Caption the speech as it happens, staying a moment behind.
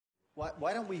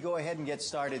Why don't we go ahead and get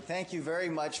started? Thank you very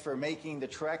much for making the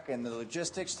trek and the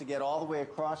logistics to get all the way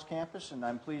across campus, and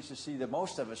I'm pleased to see that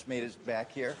most of us made it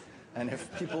back here, and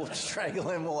if people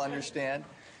straggle in, we'll understand.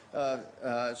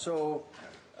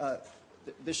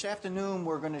 This afternoon,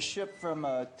 we're going to shift from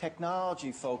a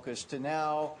technology focus to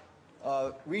now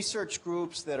research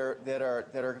groups that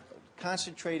are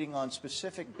concentrating on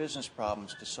specific business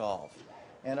problems to solve.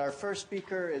 And our first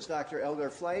speaker is Dr.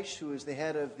 Elgar Fleisch, who is the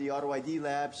head of the Auto ID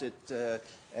labs at the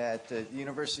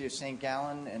University of St.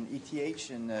 Gallen and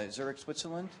ETH in Zurich,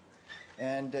 Switzerland.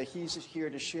 And he's here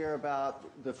to share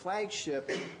about the flagship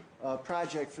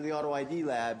project for the Auto ID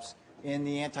labs in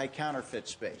the anti-counterfeit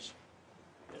space.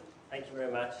 Thank you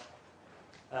very much.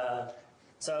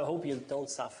 So I hope you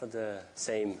don't suffer the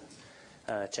same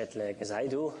jet lag as I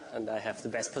do, and I have the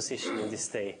best position in this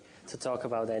day to talk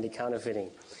about anti-counterfeiting.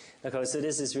 Okay, so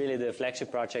this is really the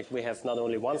flagship project. We have not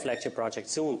only one flagship project,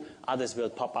 soon others will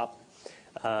pop up.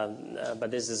 But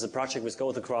this is a project which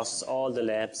goes across all the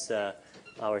labs,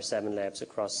 our 7 labs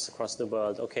across the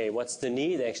world. Okay, what's the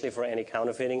need actually for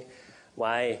anti-counterfeiting?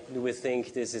 Why do we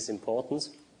think this is important?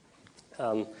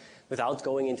 Without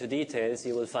going into details,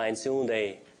 you will find soon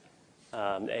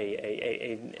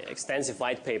an extensive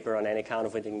white paper on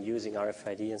anti-counterfeiting using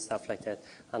RFID and stuff like that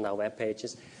on our web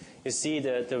pages. You see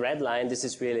the red line, this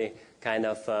is really kind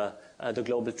of the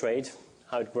global trade,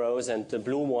 how it grows, and the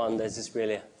blue one, this is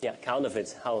really,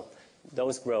 counterfeits, how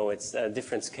those grow. It's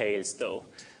different scales, though.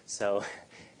 So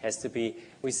has to be,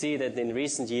 we see that in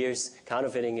recent years,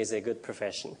 counterfeiting is a good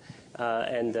profession.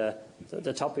 And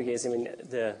the topic is, I mean,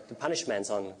 the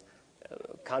punishments on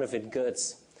counterfeit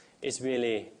goods is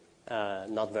really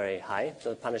not very high.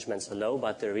 The punishments are low,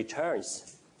 but the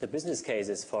returns, the business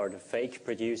cases for the fake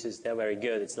producers, they're very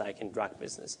good. It's like in drug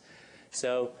business.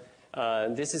 So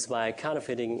this is why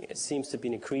counterfeiting seems to be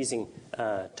an increasing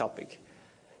topic.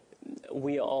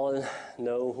 We all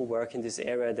know who work in this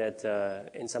area that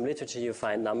in some literature you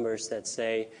find numbers that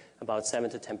say about 7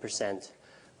 to 10%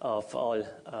 of all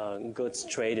goods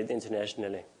traded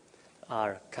internationally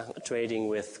are trading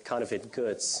with counterfeit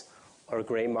goods or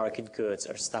gray market goods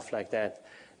or stuff like that.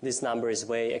 This number is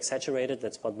way exaggerated.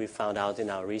 That's what we found out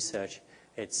in our research.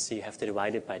 You have to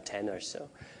divide it by 10 or so.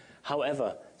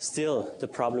 However, still the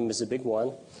problem is a big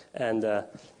one, and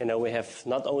we have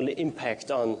not only impact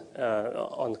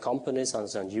on companies,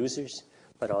 on users,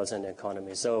 but also on the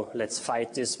economy. So let's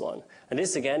fight this one. And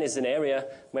this again is an area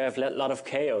where we have a lot of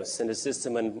chaos in the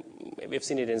system, and we've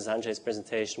seen it in Sanjay's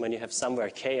presentation. When you have somewhere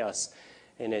chaos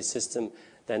in a system,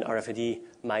 then RFID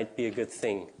might be a good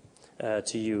thing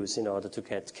to use in order to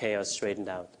get chaos straightened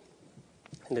out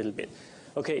a little bit.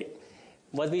 Okay,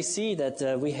 what we see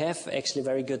that we have actually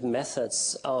very good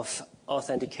methods of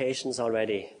authentications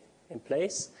already in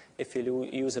place. If you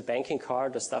use a banking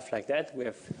card or stuff like that, we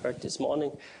have heard this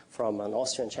morning from an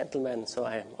Austrian gentleman, so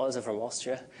I am also from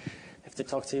Austria. I have to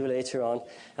talk to you later on.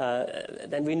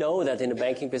 Then we know that in the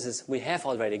banking business we have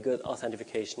already good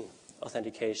authentication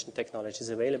technologies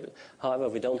available. However,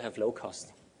 we don't have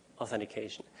low-cost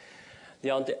authentication.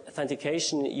 The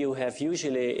authentication you have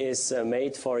usually is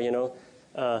made for,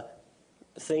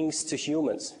 things to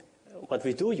humans. What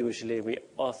we do usually, we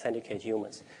authenticate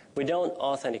humans. We don't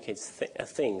authenticate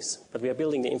things, but we are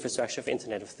building the infrastructure of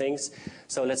Internet of Things.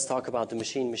 So let's talk about the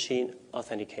machine-machine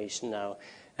authentication now.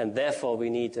 And therefore, we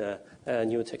need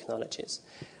new technologies.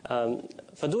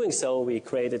 For doing so, we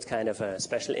created kind of a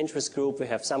special interest group. We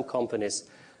have some companies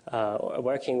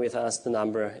working with us. The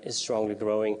number is strongly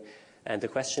growing. And the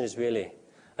question is really,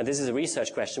 and this is a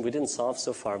research question we didn't solve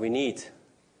so far, we need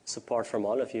support from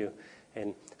all of you.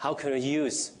 And how can we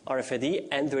use RFID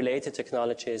and related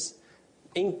technologies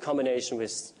in combination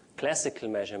with classical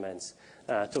measurements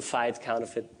to fight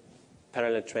counterfeit,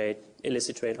 parallel trade,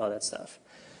 illicit trade, all that stuff?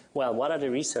 Well, what are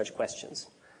the research questions?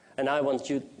 And I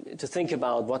want you to think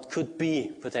about what could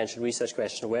be potential research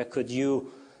questions. Where could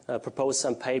you propose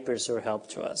some papers or help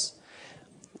to us?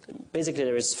 Basically,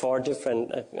 there is 4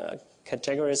 different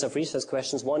categories of research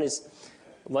questions. One is,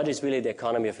 what is really the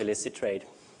economy of illicit trade?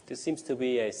 This seems to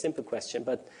be a simple question,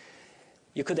 but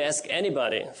you could ask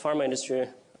anybody, pharma industry,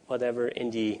 whatever,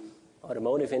 in the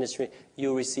automotive industry,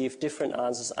 you receive different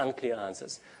answers, unclear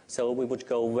answers. So we would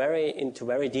go into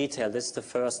very detail. This is the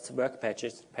first work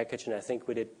package, and I think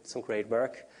we did some great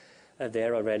work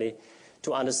there already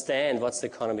to understand what's the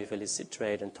economy of illicit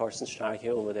trade. And Thorsten Starke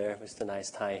over there with the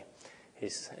nice tie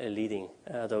is leading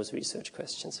those research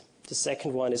questions. The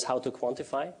second one is how to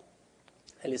quantify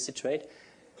illicit trade,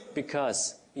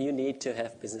 because you need to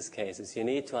have business cases. You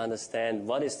need to understand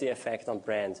what is the effect on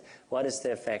brand, what is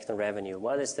the effect on revenue,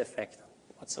 what is the effect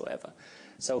whatsoever.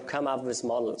 So come up with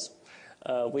models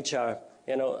which are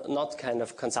not kind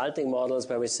of consulting models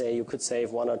where we say you could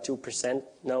save 1 or 2%.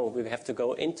 No, we have to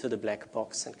go into the black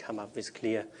box and come up with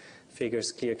clear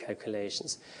figures, clear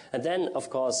calculations. And then, of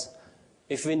course,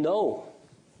 if we know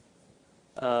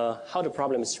how the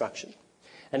problem is structured,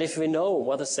 and if we know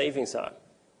what the savings are,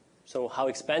 so how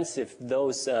expensive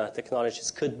those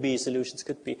technologies could be, solutions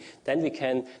could be, then we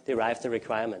can derive the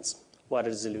requirements. What are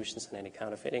the solutions in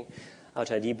anti-counterfeiting?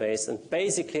 Auto-ID based, and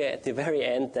basically at the very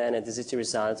end then, and this is the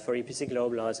result for EPC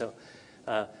Global also,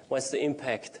 what's the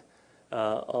impact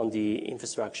on the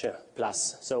infrastructure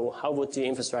plus? So how would the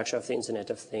infrastructure of the Internet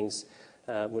of Things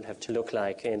would have to look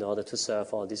like in order to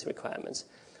serve all these requirements?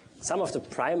 Some of the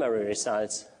primary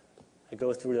results, I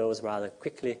go through those rather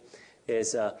quickly,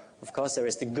 is of course there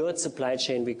is the good supply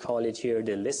chain, we call it here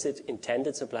the illicit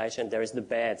intended supply chain, there is the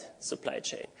bad supply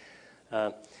chain.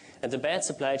 And the bad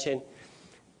supply chain,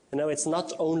 it's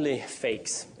not only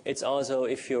fakes. It's also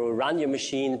if you run your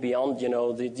machine beyond,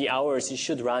 the hours you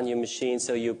should run your machine,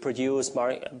 so you produce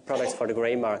products for the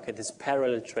gray market. It's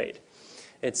parallel trade.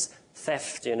 It's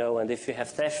theft, and if you have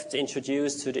theft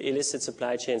introduced to the illicit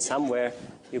supply chain somewhere,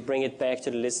 you bring it back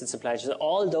to the illicit supply chain.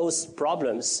 All those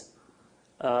problems,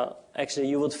 actually,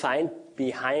 you would find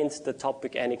behind the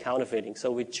topic anti-counterfeiting.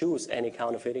 So we choose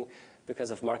anti-counterfeiting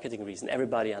because of marketing reason.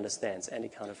 Everybody understands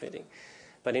anti-counterfeiting.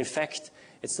 But in fact,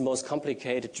 it's the most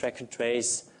complicated track and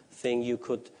trace thing you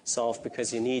could solve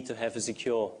because you need to have a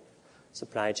secure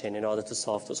supply chain in order to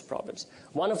solve those problems.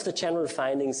 One of the general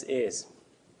findings is,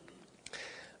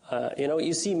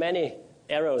 you see many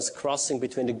arrows crossing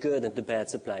between the good and the bad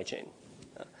supply chain.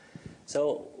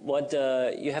 So what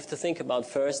you have to think about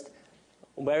first,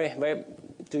 where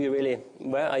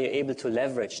are you able to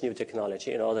leverage new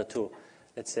technology in order to,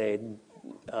 let's say,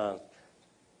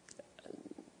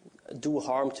 do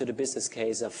harm to the business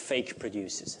case of fake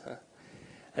producers.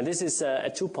 And this is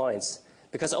at 2 points.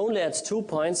 Because only at 2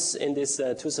 points in these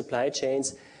two supply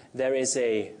chains, there is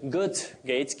a good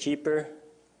gatekeeper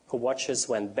who watches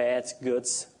when bad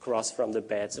goods cross from the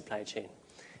bad supply chain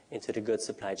into the good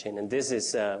supply chain. And this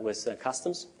is with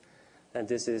customs, and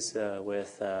this is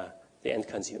with the end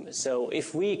consumers. So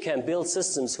if we can build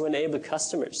systems who enable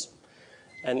customers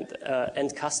and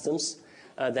customs,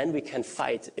 then we can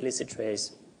fight illicit trade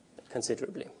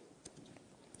considerably.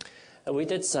 We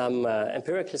did some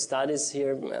empirical studies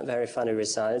here, very funny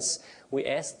results. We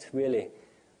asked really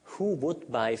who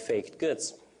would buy faked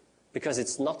goods, because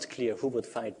it's not clear who would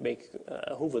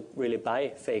really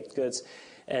buy faked goods,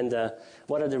 and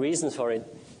what are the reasons for it.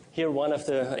 Here one of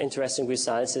the interesting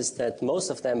results is that most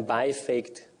of them buy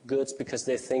faked goods because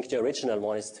they think the original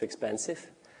one is too expensive.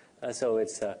 So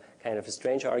it's kind of a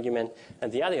strange argument.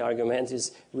 And the other argument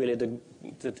is really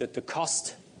the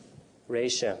cost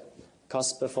ratio,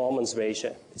 cost-performance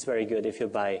ratio is very good if you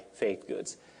buy fake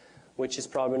goods, which is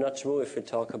probably not true if we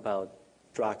talk about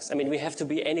drugs. I mean, we have to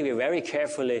be anyway very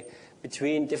carefully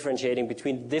differentiating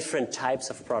between different types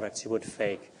of products you would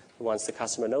fake. The ones the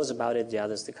customer knows about it, the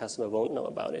others the customer won't know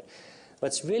about it.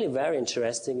 What's really very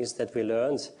interesting is that we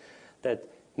learned that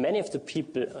many of the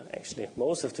people, actually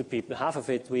most of the people, half of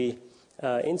it we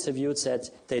interviewed said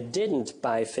they didn't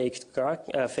buy faked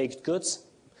goods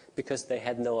because they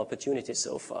had no opportunity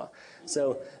so far.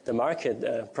 So the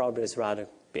market probably is rather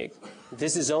big.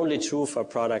 This is only true for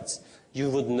products you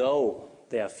would know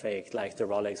they are faked, like the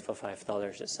Rolex for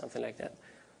 $5 or something like that.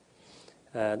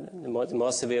 The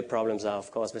more severe problems are,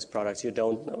 of course, with products you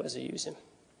don't know as a user.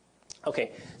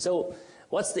 Okay, so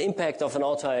what's the impact of an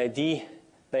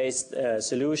auto-ID-based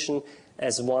solution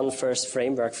as one first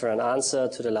framework for an answer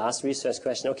to the last research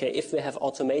question? Okay, if we have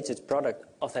automated product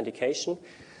authentication,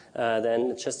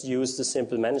 then just use the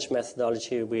simple managed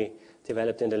methodology we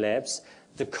developed in the labs.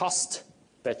 The cost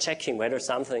by checking whether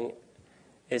something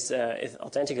is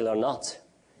authentical or not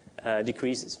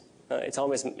decreases. It's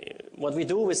always what we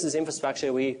do with this infrastructure.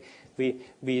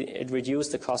 It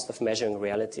reduces the cost of measuring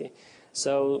reality.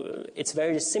 So it's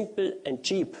very simple and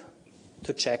cheap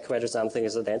to check whether something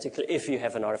is identical if you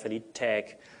have an RFID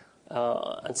tag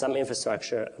and some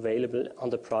infrastructure available on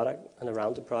the product and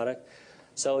around the product.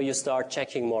 So you start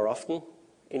checking more often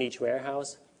in each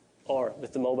warehouse or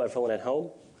with the mobile phone at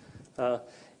home.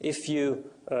 If you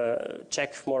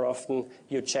check more often,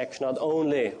 you check not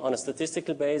only on a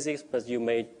statistical basis, but you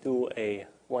may do a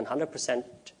 100%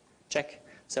 check.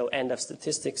 So end of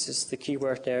statistics is the key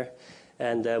word there,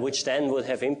 and which then would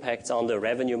have impacts on the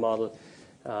revenue model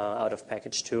out of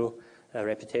package 2.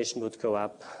 Reputation would go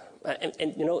up. And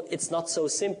it's not so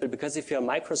simple, because if you're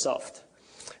Microsoft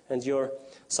and your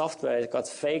software got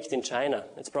faked in China,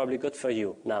 it's probably good for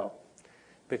you now,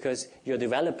 because you're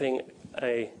developing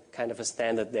a kind of a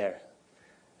standard there.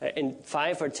 in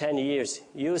 5 or 10 years,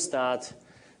 you start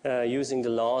using the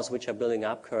laws which are building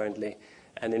up currently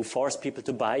and enforce people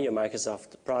to buy your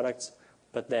Microsoft products,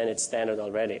 but then it's standard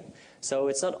already. So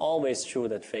it's not always true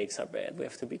that fakes are bad. We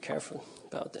have to be careful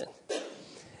about that.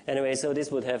 Anyway, so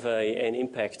this would have an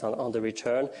impact on the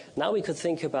return. Now we could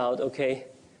think about, okay,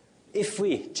 if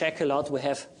we check a lot, we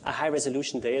have a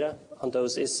high-resolution data on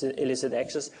those illicit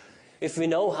actors. If we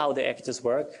know how the actors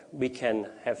work, we can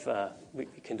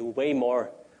do way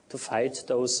more to fight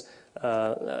those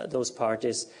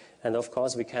parties. And of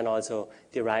course, we can also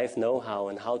derive know-how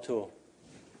on how to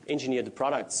engineer the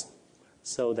products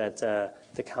so that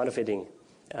the counterfeiting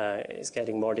is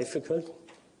getting more difficult,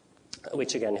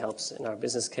 which again helps in our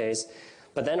business case.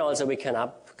 But then also we can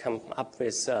come up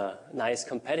with nice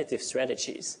competitive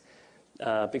strategies.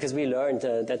 Because we learned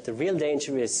that the real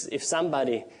danger is if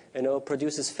somebody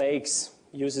produces fakes,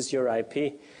 uses your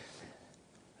IP,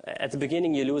 at the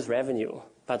beginning you lose revenue.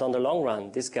 But on the long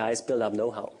run, these guys build up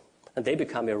know-how, and they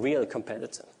become a real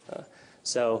competitor.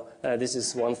 So this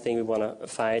is one thing we want to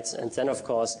fight. And then, of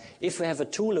course, if we have a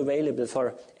tool available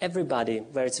for everybody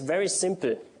where it's very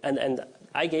simple, and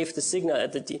I gave the signal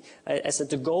as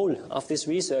the goal of this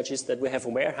research is that we have a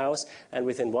warehouse, and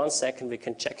within 1 second we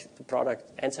can check the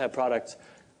entire product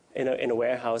in a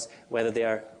warehouse, whether they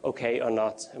are okay or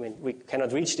not. I mean, we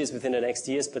cannot reach this within the next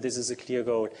years, but this is a clear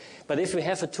goal. But if we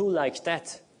have a tool like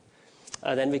that,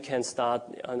 then we can start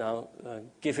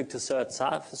giving to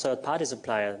third-party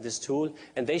supplier this tool,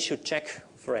 and they should check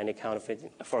for any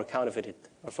counterfeited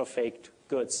or for faked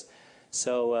goods.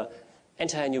 So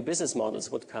entire new business models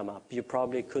would come up. You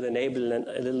probably could enable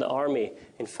a little army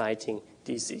in fighting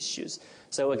these issues.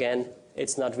 So again,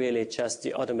 it's not really just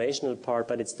the automational part,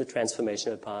 but it's the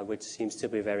transformational part, which seems to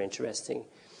be very interesting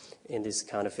in this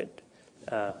counterfeit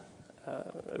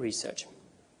research.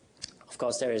 Of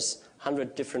course, there is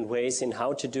 100 different ways in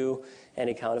how to do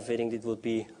any counterfeiting. It will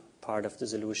be part of the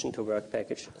solution to work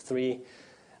package 3.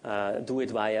 Do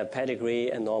it via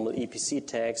Pedigree and normal EPC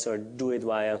tags, or do it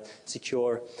via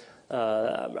secure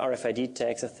RFID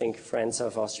tags. I think friends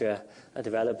of Austria are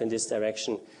developing in this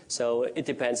direction. So it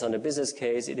depends on the business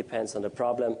case. It depends on the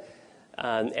problem.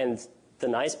 And the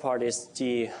nice part is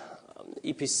the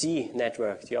EPC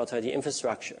network, the authority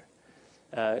infrastructure,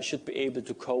 should be able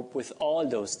to cope with all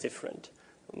those different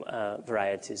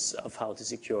varieties of how to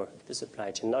secure the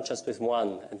supply chain, not just with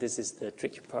one. And this is the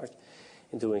tricky part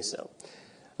in doing so.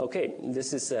 Okay,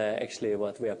 this is actually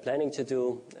what we are planning to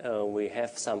do. We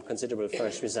have some considerable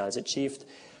first results achieved,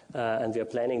 and we are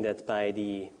planning that by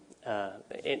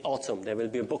in autumn there will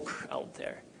be a book out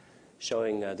there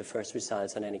showing the first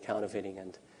results on any counterfeiting.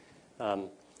 And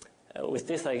with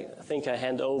this, I think I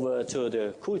hand over to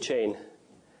the cool chain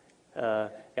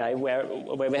guy, where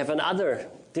we have another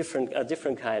different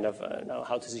kind of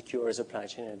how to secure a supply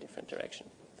chain in a different direction.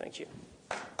 Thank you.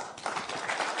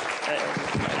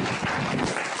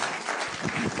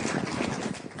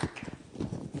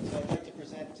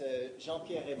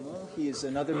 Jean-Pierre Emond. He is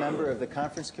another member of the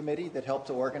conference committee that helped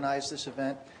to organize this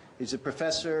event. He's a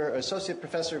associate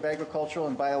professor of agricultural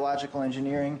and biological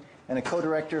engineering, and a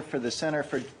co-director for the Center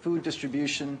for Food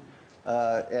Distribution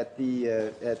at the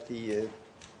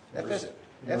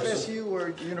FSU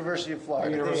or University of Florida.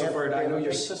 University of Florida. I know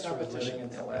your sister was living in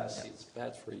Tallahassee. It's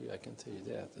bad for you, I can tell you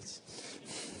that.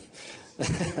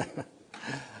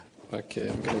 Okay,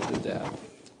 I'm going to do that.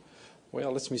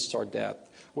 Well, let me start that.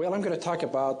 Well, I'm going to talk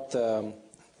about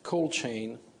cold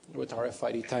chain with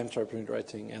RFID time tracking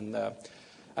writing. And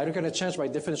I'm going to change my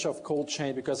definition of cold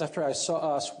chain, because after I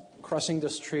saw us crossing the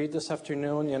street this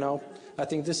afternoon, I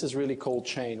think this is really cold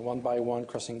chain, one by one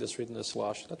crossing the street in the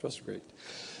slush. That was great.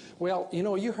 Well,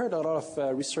 you heard a lot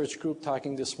of research group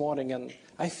talking this morning, and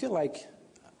I feel like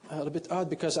a little bit odd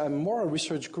because I'm more a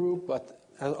research group, but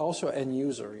also an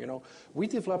user. We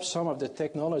develop some of the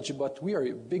technology, but we are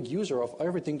a big user of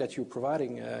everything that you're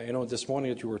providing, this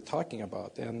morning that you were talking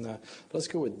about. And let's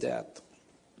go with that.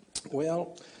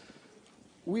 Well,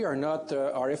 we are not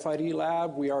a RFID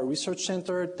lab. We are a research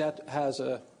center that has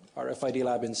a RFID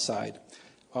lab inside.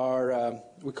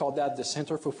 We call that the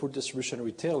Center for Food Distribution and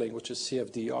Retailing, which is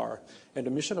CFDR. And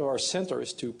the mission of our center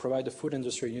is to provide the food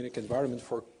industry a unique environment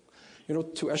for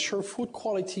to assure food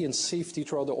quality and safety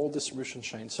throughout the whole distribution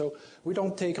chain. So we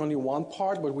don't take only one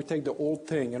part, but we take the whole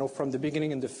thing, from the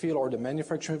beginning in the field or the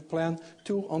manufacturing plant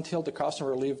until the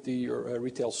customer leaves the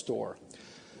retail store.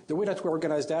 The way that we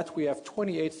organize that, we have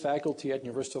 28 faculty at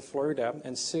University of Florida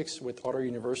and 6 with other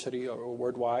universities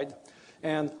worldwide.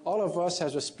 And all of us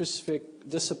has a specific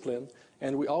discipline,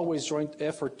 and we always join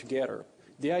effort together.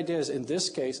 The idea is, in this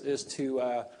case, is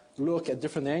to look at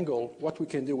different angle what we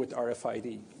can do with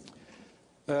RFID.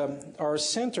 Our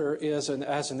center has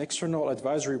an external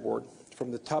advisory board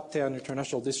from the top 10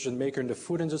 international decision maker in the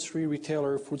food industry,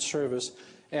 retailer, food service.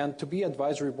 And to be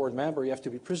advisory board member, you have to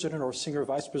be president or senior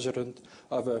vice president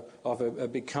of a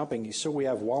big company. So we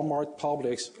have Walmart,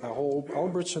 Publix,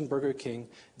 Albertson, Burger King,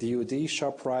 DoD,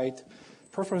 ShopRite,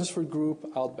 Preference Food Group,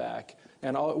 Outback.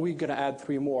 And we're going to add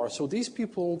 3 more. So these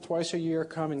people twice a year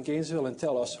come in Gainesville and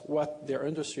tell us what their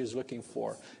industry is looking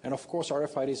for. And of course,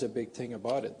 RFID is a big thing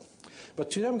about it.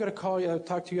 But today I'm going to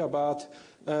talk to you about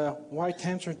why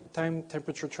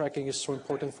temperature tracking is so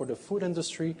important for the food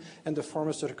industry and the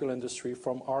pharmaceutical industry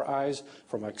from our eyes,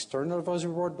 from external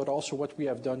advisory board, but also what we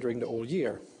have done during the whole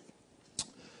year.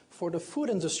 For the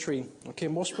food industry, okay,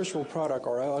 most perishable products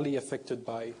are highly affected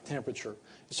by temperature.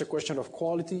 It's a question of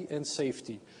quality and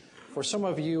safety. For some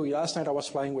of you, last night I was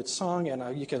flying with Song,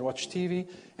 and you can watch TV,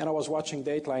 and I was watching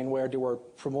Dateline where they were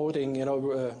promoting,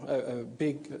 a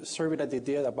big survey that they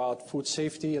did about food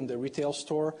safety in the retail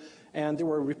store, and they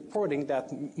were reporting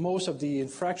that most of the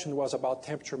infraction was about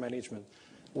temperature management.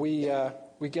 We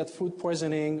get food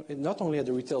poisoning, not only at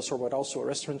the retail store, but also a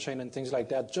restaurant chain and things like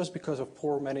that, just because of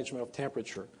poor management of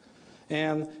temperature.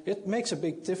 And it makes a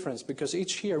big difference because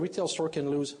each year, a retail store can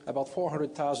lose about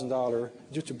 $400,000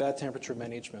 due to bad temperature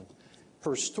management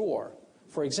per store.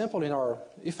 For example,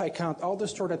 if I count all the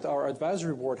stores that our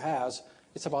advisory board has,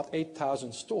 it's about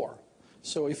 8,000 stores.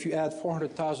 So if you add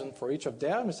 $400,000 for each of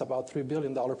them, it's about $3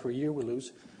 billion per year we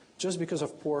lose just because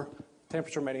of poor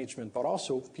temperature management, but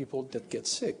also people that get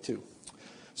sick too.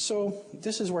 So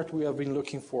this is what we have been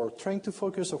looking for, trying to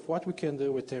focus on what we can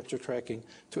do with temperature tracking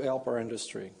to help our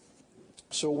industry.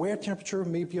 So where temperature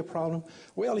may be a problem?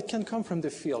 Well, it can come from the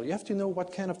field. You have to know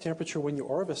what kind of temperature when you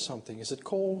harvest something. Is it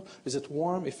cold? Is it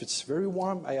warm? If it's very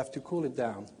warm, I have to cool it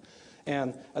down.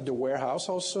 And at the warehouse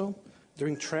also,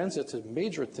 during transit, it's a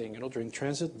major thing, during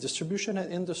transit, distribution,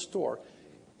 and in the store.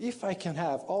 If I can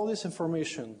have all this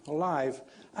information live,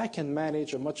 I can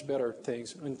manage a much better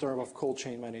things in terms of cold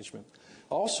chain management.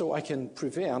 Also, I can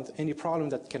prevent any problem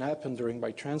that can happen during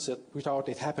my transit without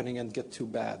it happening and get too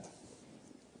bad.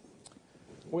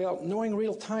 Well, knowing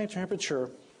real-time temperature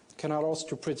can allow us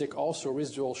to predict also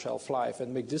residual shelf life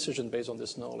and make decisions based on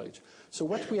this knowledge. So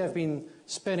what we have been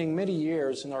spending many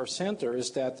years in our center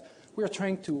is that we are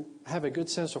trying to have a good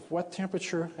sense of what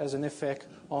temperature has an effect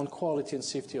on quality and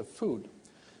safety of food.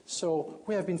 So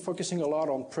we have been focusing a lot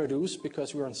on produce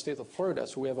because we're in the state of Florida,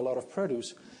 so we have a lot of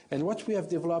produce. And what we have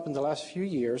developed in the last few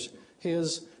years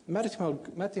is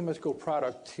mathematical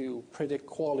product to predict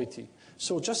quality.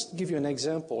 So just to give you an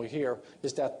example here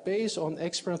is that based on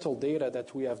experimental data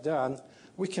that we have done,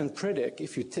 we can predict,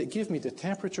 if you give me the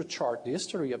temperature chart, the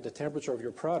history of the temperature of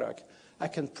your product, I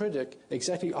can predict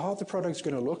exactly how the product is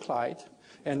going to look like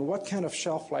and what kind of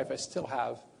shelf life I still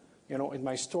have, in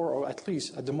my store, or at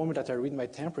least at the moment that I read my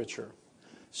temperature.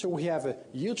 So we have a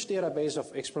huge database of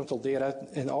experimental data,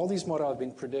 and all these models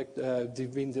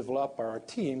have been developed by our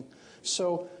team.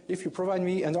 So if you provide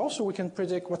me, and also we can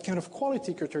predict what kind of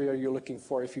quality criteria you're looking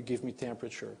for if you give me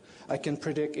temperature. I can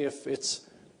predict if it's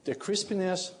the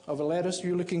crispiness of a lettuce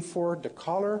you're looking for, the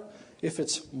color, if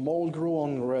it's mold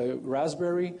grown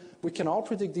raspberry. We can all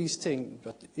predict these things,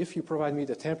 but if you provide me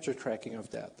the temperature tracking of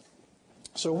that.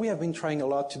 So we have been trying a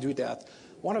lot to do that.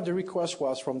 One of the requests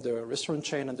was from the restaurant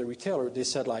chain and the retailer. They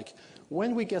said,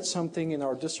 when we get something in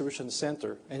our distribution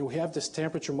center and we have this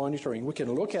temperature monitoring, we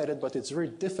can look at it, but it's very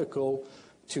difficult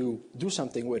to do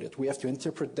something with it. We have to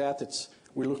interpret that.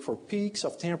 We look for peaks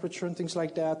of temperature and things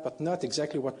like that, but not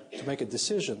exactly what to make a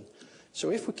decision.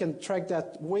 So if we can track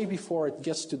that way before it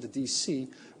gets to the DC,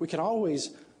 we can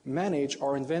always manage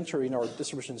our inventory in our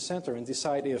distribution center and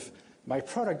decide if my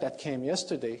product that came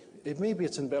yesterday, maybe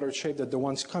it's in better shape than the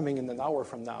one's coming in an hour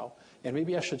from now, and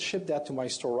maybe I should ship that to my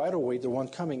store right away, the one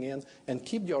coming in, and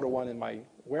keep the other one in my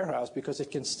warehouse because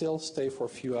it can still stay for a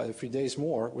few days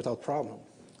more without problem.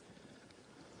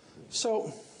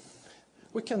 So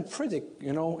we can predict,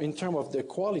 in terms of the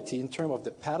quality, in terms of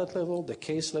the pallet level, the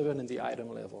case level, and the item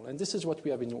level. And this is what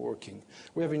we have been working.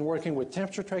 We have been working with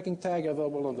temperature tracking tag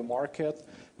available on the market,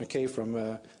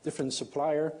 from different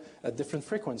supplier at different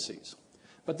frequencies.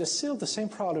 But still the same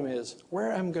problem is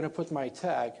where I'm going to put my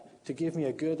tag to give me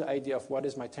a good idea of what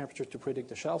is my temperature to predict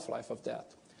the shelf life of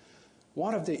that.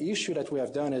 One of the issues that we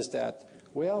have done is that,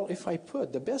 if I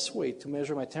put the best way to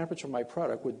measure my temperature of my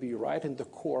product would be right in the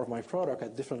core of my product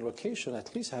at different locations,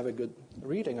 at least have a good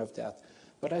reading of that.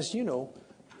 But as you know,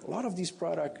 a lot of these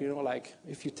products,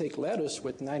 if you take lettuce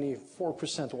with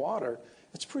 94% water,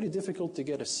 it's pretty difficult to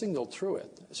get a signal through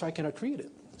it. So I cannot read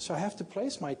it. So I have to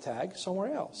place my tag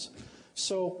somewhere else.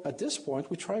 So at this point,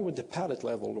 we try with the pallet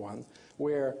level one,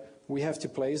 where we have to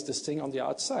place this thing on the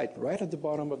outside, right at the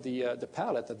bottom of the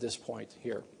pallet at this point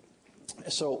here.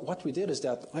 So what we did is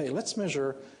that, hey, let's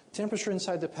measure temperature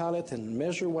inside the pallet and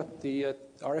measure what the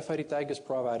RFID tag is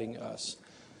providing us.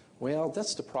 Well,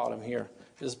 that's the problem here,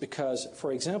 is because,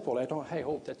 for example, I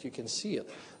hope that you can see it,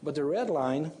 but the red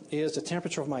line is the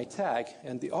temperature of my tag,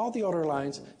 and all the other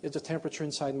lines is the temperature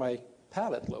inside my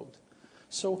pallet load.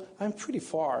 So I'm pretty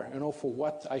far, for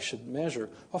what I should measure.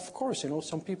 Of course,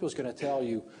 some people is going to tell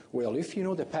you, well, if you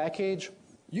know the package,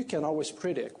 you can always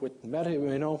predict with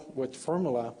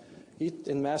formula, heat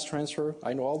and mass transfer.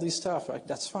 I know all these stuff.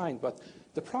 That's fine. But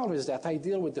the problem is that I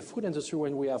deal with the food industry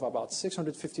when we have about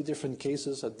 650 different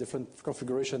cases at different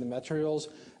configuration of materials,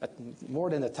 at more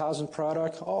than 1,000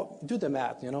 products. Do the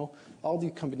math, all the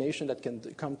combination that can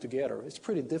come together. It's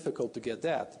pretty difficult to get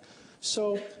that.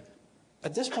 So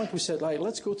at this point, we said,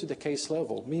 let's go to the case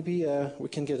level. Maybe we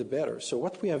can get it better. So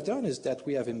what we have done is that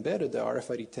we have embedded the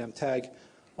RFID temp tag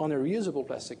on a reusable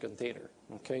plastic container.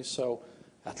 Okay, so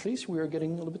at least we are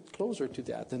getting a little bit closer to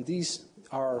that. And these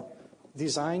are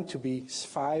designed to be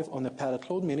 5 on a pallet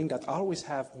load, meaning that I always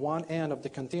have one end of the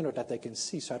container that I can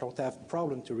see, so I don't have a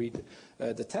problem to read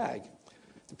the tag.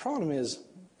 The problem is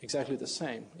exactly the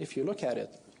same. If you look at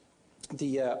it,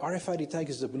 the RFID tag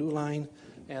is the blue line,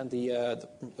 and the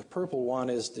purple one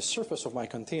is the surface of my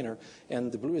container,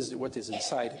 and the blue is what is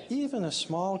inside. Even a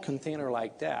small container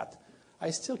like that,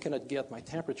 I still cannot get my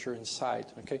temperature inside.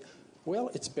 Okay?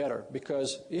 Well, it's better,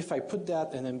 because if I put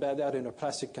that and embed that in a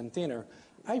plastic container,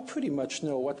 I pretty much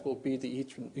know what will be the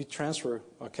heat transfer,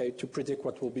 okay, to predict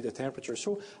what will be the temperature.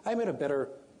 So I made a better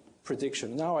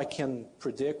prediction. Now I can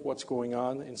predict what's going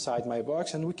on inside my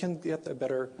box, and we can get a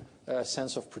better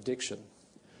sense of prediction.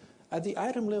 At the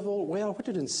item level, well, we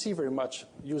didn't see very much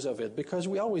use of it, because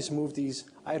we always move these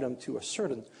items to a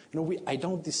certain, I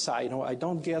don't decide, I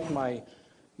don't get my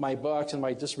box and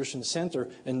my distribution center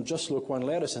and just look one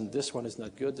lettuce and this one is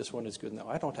not good, this one is good. No,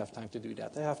 I don't have time to do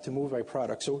that. I have to move my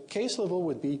product. So case level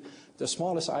would be the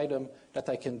smallest item that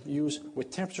I can use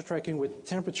with temperature tracking, with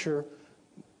temperature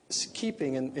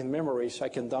keeping in memory, so I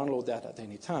can download that at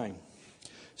any time.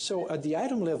 So at the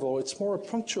item level, it's more a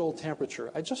punctual temperature.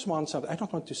 I just want something. I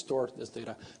don't want to store this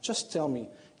data. Just tell me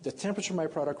the temperature of my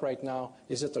product right now,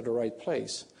 is it at the right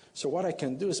place? So what I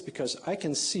can do is, because I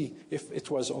can see if it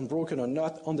was unbroken or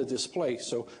not on the display.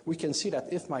 So we can see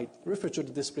that if my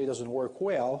refrigerator display doesn't work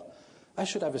well, I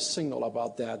should have a signal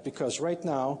about that, because right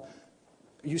now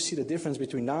you see the difference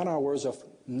between 9 hours of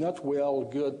not well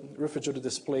good refrigerator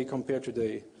display compared to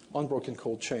the unbroken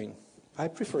cold chain. I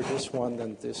prefer this one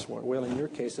than this one. Well, in your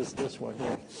case, it's this one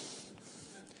here.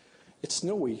 It's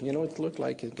snowy. It looked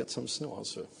like it got some snow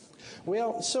also.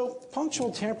 Well, so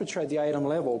punctual temperature at the item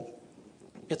level,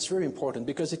 it's very important,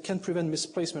 because it can prevent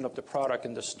misplacement of the product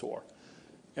in the store.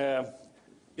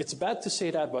 It's bad to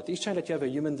say that, but each time that you have a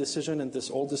human decision in this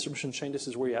old distribution chain, this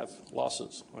is where you have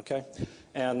losses, okay?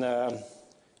 And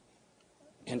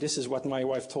this is what my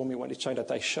wife told me when each time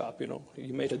that I shop,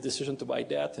 you made a decision to buy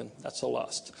that, and that's a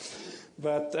loss.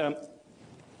 But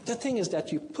the thing is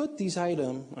that you put these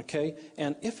items, okay,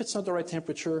 and if it's not the right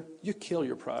temperature, you kill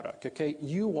your product, okay?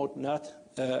 You will not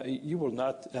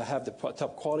have the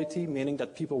top quality, meaning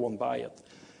that people won't buy it.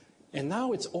 And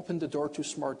now it's opened the door to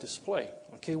smart display,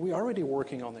 okay? We're already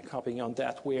working on the copying on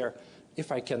that, where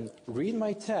if I can read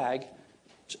my tag,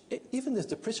 even if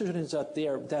the precision is not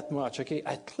there that much, okay,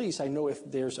 at least I know if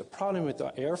there's a problem with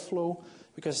the airflow,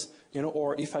 because,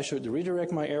 or if I should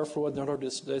redirect my airflow at another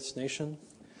destination.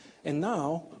 And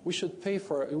now we should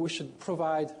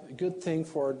provide a good thing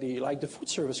for like the food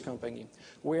service company,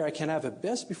 where I can have a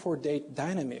best before date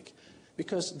dynamic.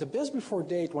 Because the best before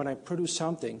date, when I produce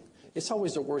something, it's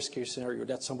always the worst case scenario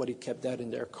that somebody kept that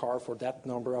in their car for that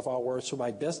number of hours. So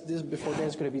my best before date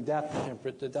is going to be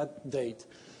that date.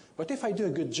 But if I do a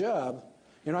good job,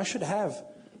 I should have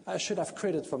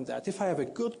credit from that. If I have a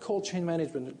good cold chain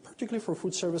management, particularly for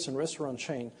food service and restaurant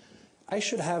chain, I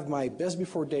should have my best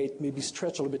before date maybe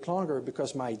stretch a little bit longer,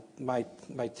 because my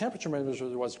temperature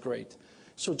management was great.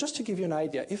 So just to give you an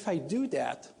idea, if I do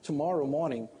that tomorrow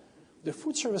morning, the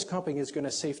food service company is going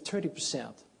to save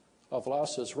 30% of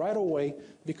losses right away,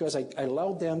 because I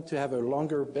allowed them to have a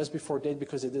longer best before date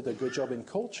because they did a good job in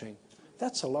cold chain.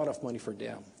 That's a lot of money for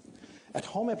them. At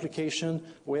home application,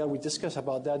 well, we discussed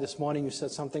about that this morning. You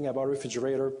said something about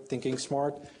refrigerator, thinking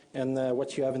smart, and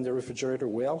what you have in the refrigerator.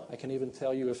 Well, I can even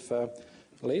tell you if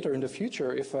later in the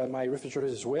future, if my refrigerator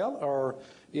is well, or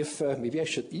if maybe I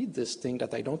should eat this thing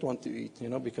that I don't want to eat,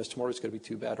 because tomorrow it's going to be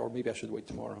too bad, or maybe I should wait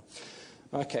tomorrow.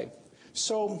 Okay,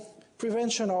 so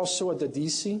prevention also at the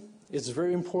DC is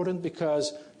very important,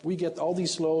 because we get all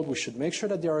these loads. We should make sure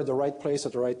that they are at the right place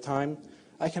at the right time.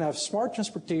 I can have smart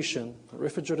transportation,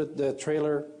 refrigerated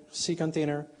trailer, sea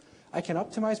container. I can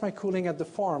optimize my cooling at the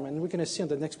farm, and we're going to see in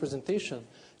the next presentation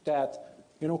that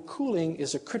cooling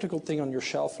is a critical thing on your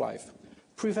shelf life.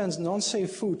 Prevents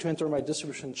non-safe food to enter my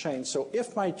distribution chain. So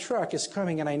if my truck is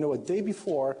coming and I know a day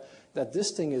before that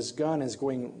this thing is gone and is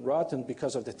going rotten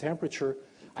because of the temperature,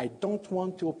 I don't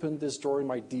want to open this door in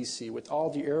my DC with all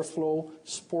the airflow,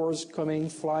 spores coming,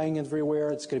 flying everywhere.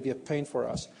 It's going to be a pain for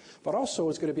us. But also,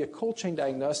 it's going to be a cold chain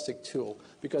diagnostic tool,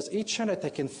 because each time that I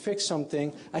can fix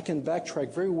something, I can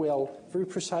backtrack very well, very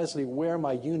precisely where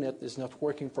my unit is not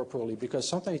working properly, because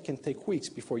sometimes it can take weeks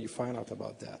before you find out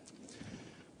about that.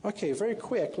 Okay, very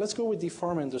quick. Let's go with the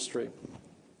pharma industry.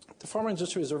 The pharma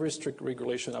industry is a very strict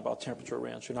regulation about temperature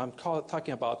range, and I'm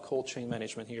talking about cold chain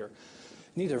management here.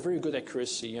 Need a very good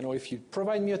accuracy. If you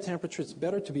provide me a temperature, it's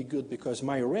better to be good because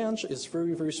my range is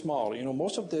very, very small.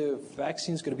 Most of the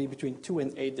vaccines going to be between 2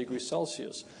 and 8 degrees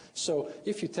Celsius. So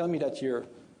if you tell me that your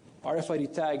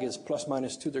RFID tag is plus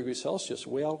minus 2 degrees Celsius,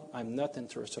 well, I'm not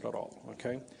interested at all,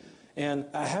 okay? And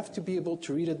I have to be able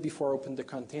to read it before I open the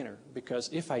container, because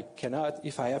if I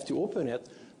have to open it,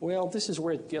 well, this is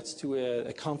where it gets to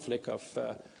a conflict of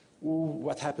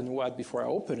what happened before I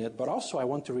open it, but also I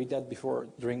want to read that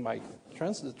during my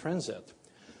transit.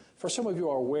 For some of you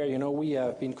are aware, we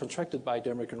have been contracted by the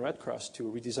American Red Cross to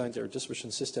redesign their distribution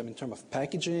system in terms of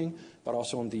packaging, but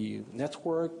also on the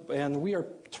network, and we are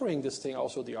throwing this thing,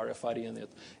 also the RFID in it.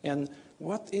 And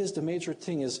what is the major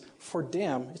thing is, for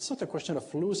them, it's not a question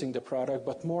of losing the product,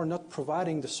 but more not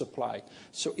providing the supply.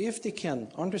 So if they can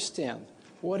understand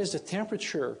what is the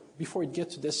temperature before it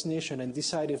gets to destination and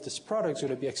decide if this product is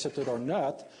going to be accepted or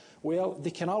not, well,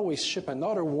 they can always ship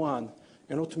another one,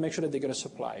 to make sure that they're going to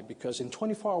supply. Because in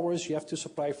 24 hours, you have to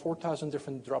supply 4,000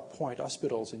 different drop point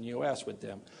hospitals in the U.S. with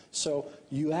them. So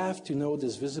you have to know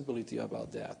this visibility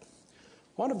about that.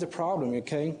 One of the problems,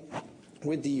 okay,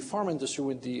 with the pharma industry,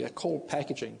 with the cold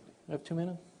packaging, I have 2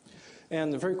 minutes?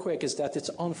 And very quick is that it's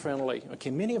unfriendly.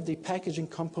 Okay, many of the packaging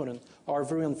components are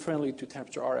very unfriendly to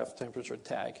RF temperature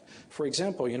tag. For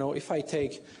example, if I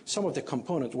take some of the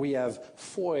components, we have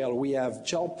foil, we have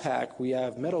gel pack, we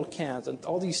have metal cans, and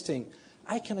all these things,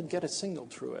 I cannot get a signal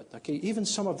through it. Okay, even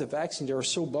some of the vaccines, they are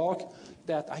so bulk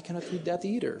that I cannot read that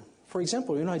either. For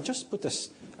example, I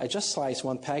just sliced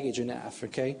one package in half,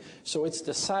 okay? So it's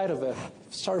the side of a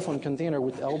styrofoam container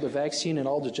with all the vaccine and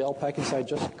all the gel pack inside,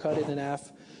 just cut it in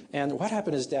half. And what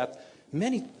happened is that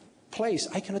many places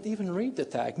I cannot even read the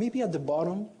tag. Maybe at the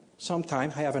bottom,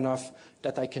 sometime I have enough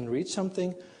that I can read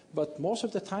something, but most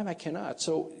of the time I cannot.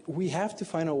 So we have to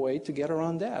find a way to get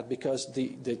around that, because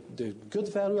the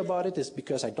good value about it is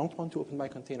because I don't want to open my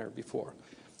container before.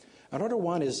 Another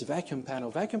one is vacuum panel.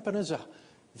 Vacuum panel is a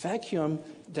vacuum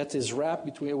that is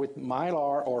wrapped with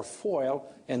mylar or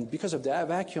foil, and because of that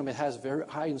vacuum, it has very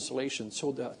high insulation.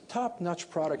 So the top-notch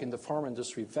product in the pharma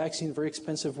industry, vaccine, very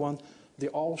expensive one, they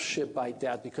all ship by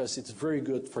that because it's very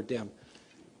good for them.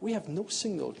 We have no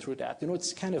signal through that.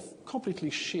 It's kind of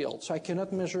completely shielded, so I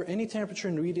cannot measure any temperature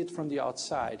and read it from the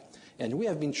outside. And we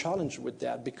have been challenged with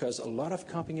that because a lot of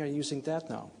companies are using that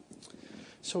now.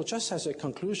 So just as a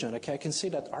conclusion, okay, I can say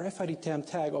that RFID temp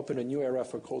tag opened a new era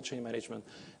for cold chain management.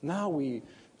 Now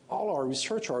all our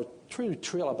researchers are really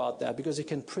thrilled about that because they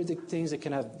can predict things, they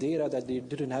can have data that they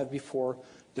didn't have before.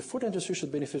 The food industry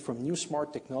should benefit from new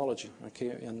smart technology, okay?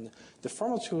 And the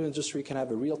pharmaceutical industry can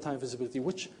have a real-time visibility,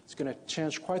 which is going to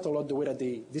change quite a lot the way that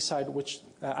they decide which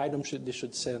items they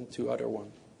should send to other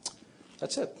one.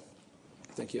 That's it.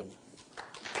 Thank you.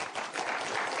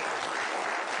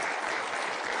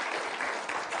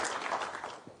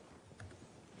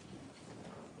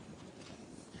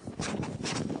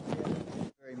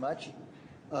 Much.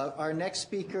 Our next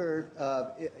speaker,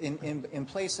 in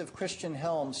place of Christian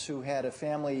Helms, who had a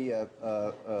family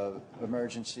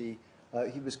emergency,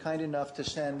 he was kind enough to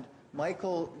send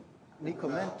Michael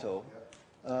Nicometto,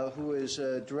 who is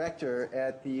a director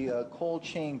at the Cold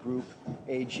Chain Group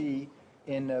AG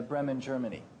in Bremen,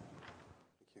 Germany.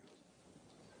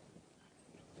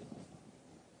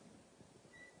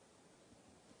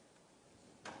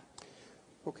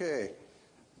 Okay.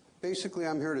 Basically,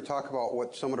 I'm here to talk about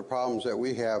what some of the problems that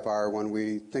we have are when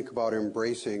we think about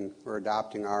embracing or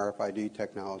adopting RFID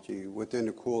technology within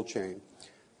the cool chain.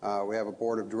 We have a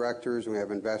board of directors, and we have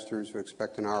investors who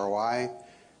expect an ROI.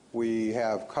 We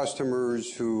have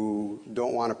customers who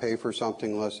don't want to pay for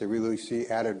something unless they really see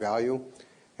added value.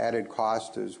 Added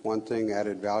cost is one thing,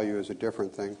 added value is a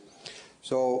different thing.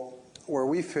 So where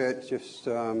we fit, just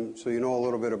so you know a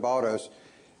little bit about us,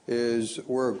 is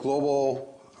we're a global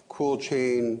cool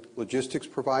chain logistics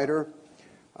provider.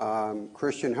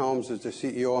 Christian Helms is the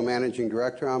CEO and Managing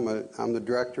Director. I'm the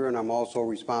Director, and I'm also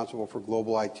responsible for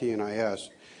Global IT and IS.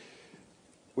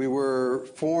 We were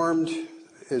formed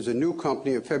as a new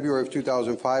company in February of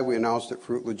 2005. We announced at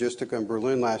Fruit Logistica in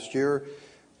Berlin last year,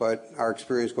 but our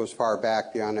experience goes far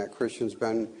back beyond that.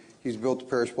 He's built the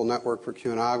perishable network for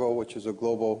Cunago, which is a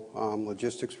global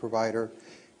logistics provider,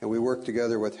 and we worked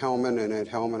together with Hellman, and at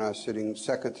Hellman I was sitting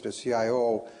second to the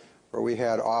CIO, where we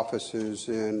had offices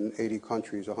in 80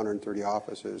 countries, 130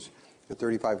 offices, and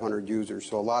 3,500 users.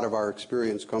 So a lot of our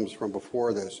experience comes from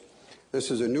before this.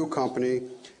 This is a new company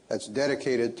that's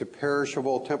dedicated to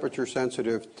perishable,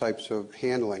 temperature-sensitive types of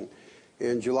handling.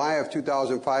 In July of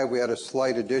 2005, we had a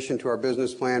slight addition to our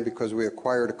business plan because we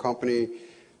acquired a company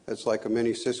that's like a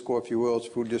mini Cisco, if you will. It's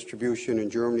food distribution in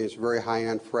Germany. It's very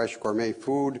high-end, fresh, gourmet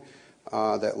food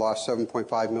that lost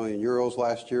 7.5 million euros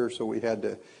last year. So we had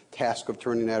the task of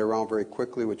turning that around very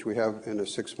quickly, which we have in the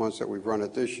 6 months that we've run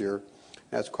it this year.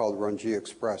 That's called Runji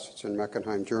Express. It's in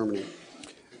Meckenheim, Germany.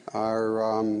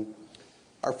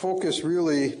 Our focus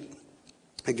really,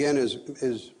 again,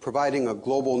 is providing a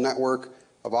global network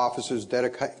of offices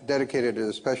dedicated to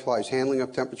the specialized handling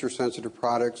of temperature-sensitive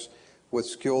products with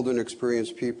skilled and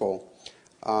experienced people.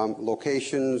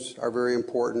 Locations are very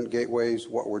important, gateways,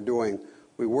 what we're doing.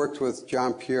 We worked with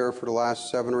Jean-Pierre for the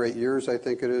last 7 or 8 years, I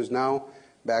think it is now,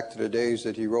 back to the days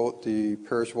that he wrote the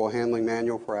perishable handling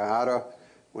manual for IATA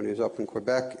when he was up in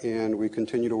Quebec, and we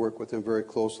continue to work with him very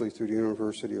closely through the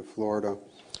University of Florida.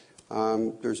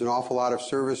 There's an awful lot of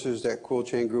services that Cool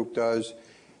Chain Group does,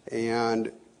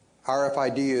 and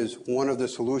RFID is one of the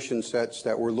solution sets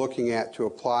that we're looking at to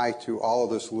apply to all of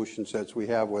the solution sets we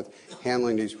have with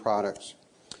handling these products.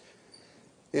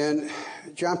 And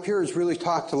Jean-Pierre has really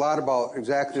talked a lot about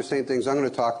exactly the same things I'm going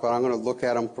to talk about. I'm going to look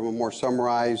at them from a more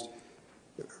summarized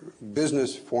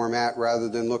business format rather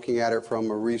than looking at it from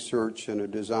a research and a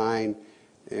design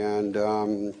and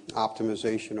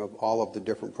optimization of all of the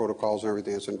different protocols and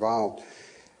everything that's involved.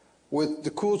 With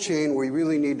the Cool Chain, we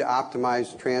really need to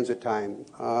optimize transit time.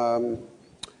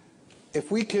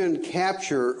 If we can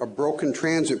capture a broken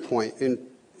transit point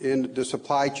in the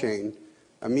supply chain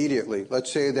immediately,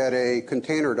 let's say that a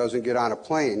container doesn't get on a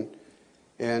plane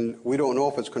and we don't know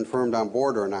if it's confirmed on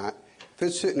board or not. If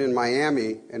it's sitting in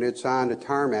Miami and it's on the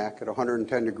tarmac at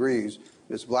 110 degrees, and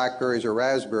it's blackberries or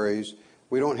raspberries,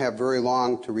 we don't have very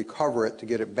long to recover it to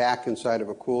get it back inside of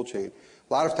a cool chain.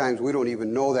 A lot of times we don't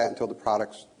even know that until the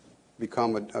products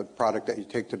become a product that you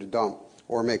take to the dump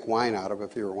or make wine out of.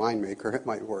 If you're a winemaker, it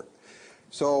might work.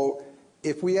 So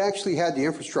if we actually had the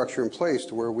infrastructure in place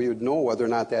to where we would know whether or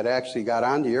not that actually got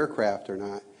on the aircraft or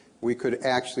not, we could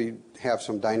actually have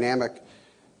some dynamic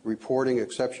reporting,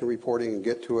 exception reporting, and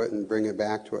get to it and bring it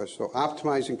back to us. So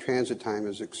optimizing transit time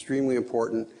is extremely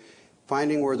important.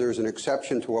 Finding where there's an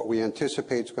exception to what we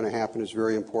anticipate is going to happen is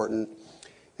very important.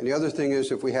 And the other thing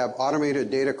is, if we have automated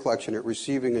data collection at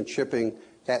receiving and shipping,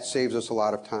 that saves us a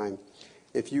lot of time.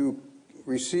 If you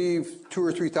receive 2,000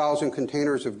 or 3,000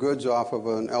 containers of goods off of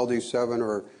an LD7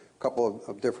 or a couple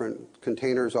of different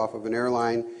containers off of an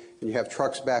airline, and you have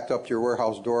trucks backed up to your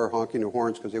warehouse door honking the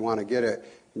horns because they want to get it,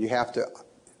 and you have to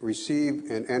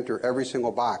receive and enter every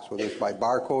single box, whether it's by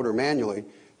barcode or manually,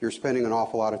 you're spending an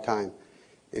awful lot of time.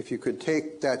 If you could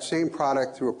take that same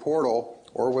product through a portal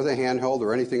or with a handheld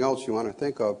or anything else you want to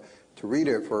think of to read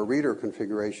it for a reader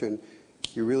configuration,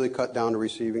 you really cut down the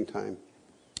receiving time,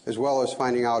 as well as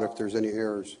finding out if there's any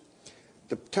errors.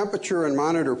 The temperature and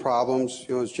monitor problems,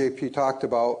 as JP talked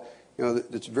about,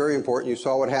 it's very important. You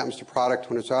saw what happens to product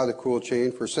when it's out of the cool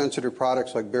chain. For sensitive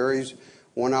products like berries,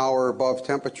 1 hour above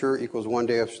temperature equals 1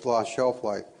 day of lost shelf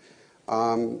life.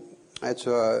 That's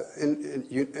an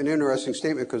interesting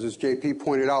statement because, as JP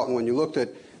pointed out, and when you looked at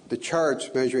the charts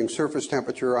measuring surface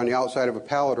temperature on the outside of a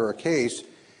pallet or a case,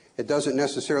 it doesn't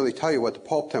necessarily tell you what the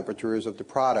pulp temperature is of the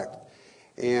product.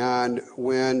 And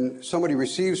when somebody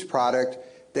receives product,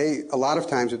 a lot of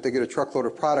times if they get a truckload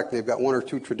of product and they've got 1 or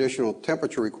 2 traditional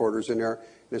temperature recorders in there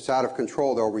and it's out of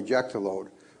control, they'll reject the load,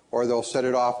 or they'll set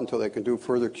it off until they can do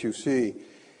further QC.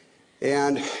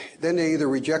 And then they either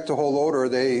reject the whole load or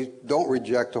they don't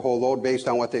reject the whole load based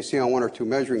on what they see on 1 or 2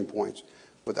 measuring points.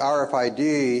 With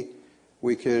RFID,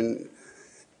 we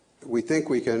think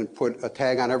we can put a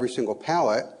tag on every single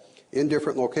pallet in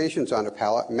different locations on a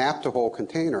pallet, map the whole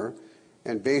container,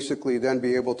 and basically then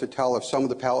be able to tell if some of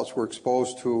the pallets were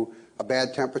exposed to a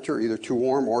bad temperature, either too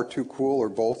warm or too cool or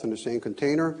both in the same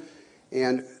container.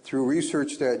 And through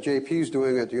research that JP is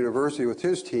doing at the university with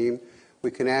his team, we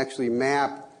can actually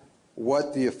map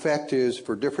what the effect is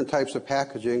for different types of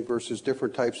packaging versus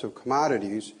different types of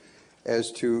commodities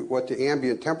as to what the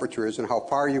ambient temperature is and how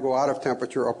far you go out of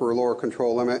temperature, upper or lower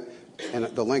control limit, and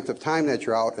the length of time that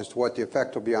you're out as to what the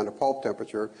effect will be on the pulp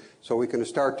temperature. So we can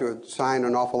start to assign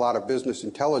an awful lot of business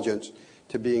intelligence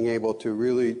to being able to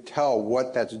really tell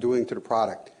what that's doing to the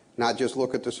product, not just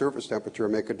look at the surface temperature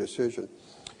and make a decision.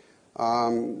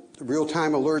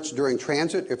 Real-time alerts during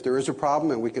transit. If there is a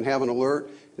problem and we can have an alert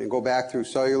and go back through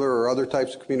cellular or other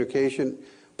types of communication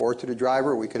or to the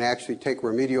driver, we can actually take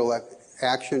remedial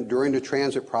action during the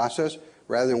transit process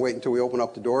rather than wait until we open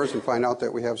up the doors and find out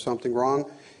that we have something wrong.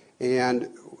 And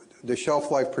the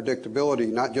shelf life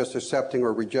predictability, not just accepting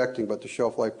or rejecting, but the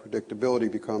shelf life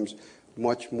predictability becomes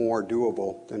much more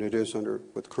doable than it is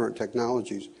with current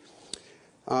technologies.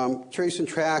 Trace and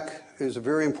track is a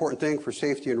very important thing for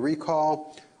safety and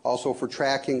recall, also for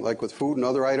tracking, like with food and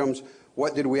other items.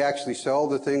 What did we actually sell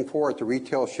the thing for at the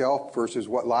retail shelf versus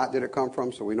what lot did it come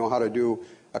from, so we know how to do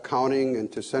accounting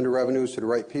and to send the revenues to the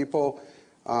right people.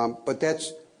 But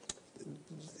that's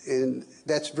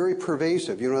very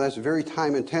pervasive. You know, that's very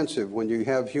time intensive when you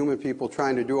have human people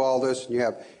trying to do all this, and you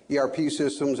have ERP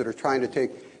systems that are trying to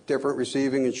take different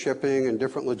receiving and shipping and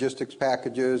different logistics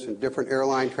packages and different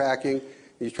airline tracking.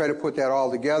 You try to put that all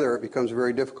together, it becomes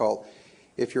very difficult.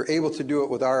 If you're able to do it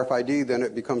with RFID, then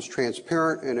it becomes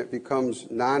transparent and it becomes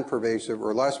non-pervasive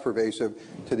or less pervasive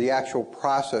to the actual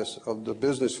process of the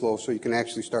business flow, so you can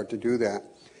actually start to do that.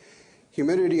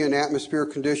 Humidity and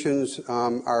atmospheric conditions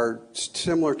are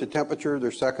similar to temperature.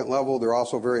 They're second level. They're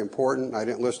also very important. I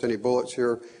didn't list any bullets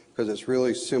here because it's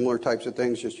really similar types of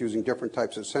things, just using different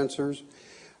types of sensors.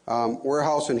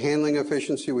 Warehouse and handling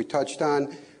efficiency we touched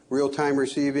on. Real-time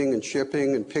receiving and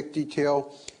shipping and pick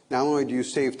detail. Not only do you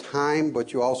save time,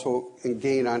 but you also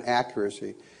gain on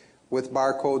accuracy. With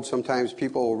barcodes, sometimes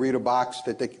people will read a box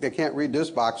that they can't read this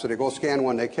box, so they go scan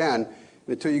one they can.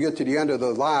 And until you get to the end of the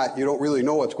lot, you don't really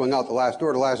know what's going out the last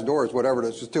door. The last door is whatever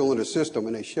that's still in the system,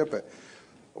 and they ship it.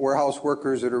 Warehouse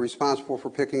workers that are responsible for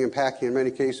picking and packing in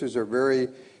many cases are very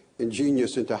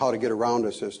ingenious into how to get around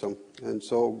a system. And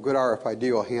so good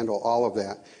RFID will handle all of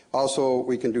that. Also,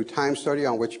 we can do time study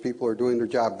on which people are doing their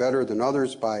job better than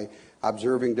others by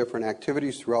observing different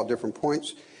activities throughout different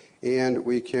points. And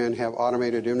we can have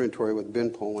automated inventory with bin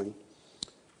pulling.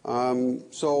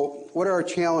 So what are our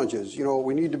challenges? You know,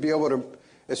 we need to be able to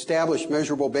establish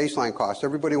measurable baseline costs.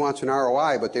 Everybody wants an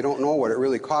ROI, but they don't know what it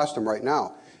really costs them right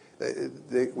now.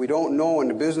 We don't know in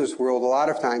the business world a lot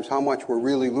of times how much we're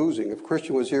really losing. If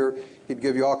Christian was here, he'd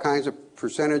give you all kinds of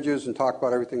percentages and talk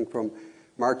about everything from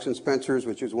Marks and Spencer's,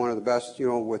 which is one of the best, you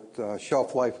know, with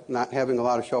shelf life, not having a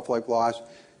lot of shelf life loss,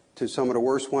 to some of the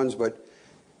worst ones. But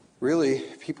really,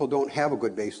 people don't have a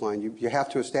good baseline. You have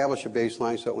to establish a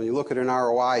baseline so that when you look at an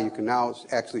ROI, you can now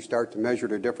actually start to measure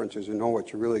the differences and know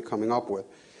what you're really coming up with.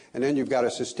 And then you've got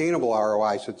a sustainable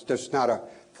ROI, so it's just not a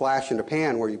flash in the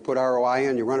pan where you put ROI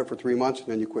in, you run it for 3 months, and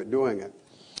then you quit doing it.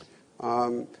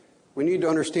 We need to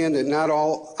understand that not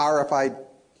all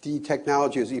RFID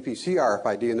technology is EPC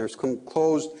RFID, and there's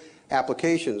closed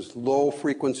applications. Low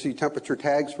frequency temperature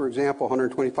tags, for example,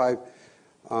 125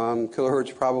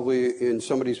 kilohertz probably in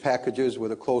some of these packages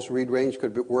with a close read range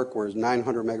could work, whereas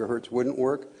 900 megahertz wouldn't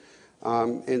work.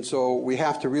 And so we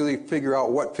have to really figure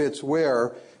out what fits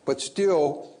where, but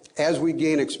still, as we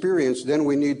gain experience, then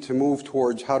we need to move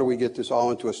towards how do we get this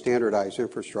all into a standardized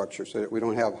infrastructure so that we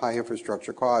don't have high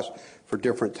infrastructure costs for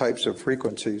different types of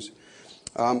frequencies.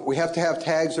 We have to have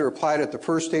tags that are applied at the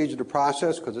first stage of the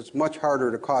process because it's much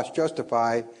harder to cost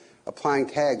justify applying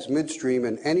tags midstream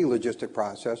in any logistic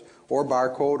process or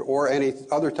barcode or any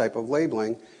other type of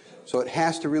labeling. So it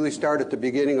has to really start at the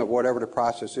beginning of whatever the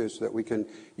process is so that we can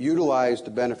utilize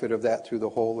the benefit of that through the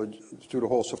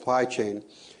whole supply chain.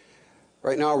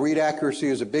 Right now, read accuracy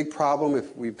is a big problem.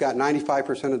 If we've got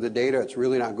 95% of the data, it's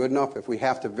really not good enough. If we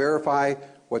have to verify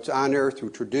what's on there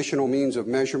through traditional means of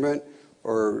measurement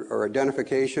or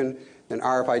identification, then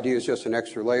RFID is just an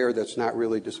extra layer that's not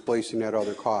really displacing that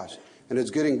other cost. And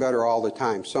it's getting better all the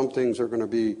time. Some things are going to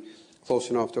be close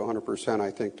enough to 100%, I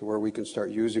think, to where we can start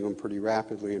using them pretty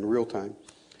rapidly in real time.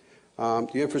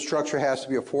 The infrastructure has to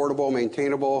be affordable,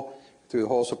 maintainable through the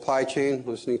whole supply chain.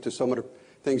 Listening to some of the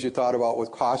things you thought about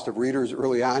with cost of readers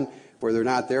early on, where they're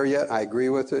not there yet, I agree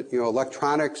with it. You know,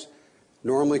 electronics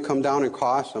normally come down in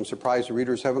cost. I'm surprised the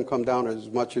readers haven't come down as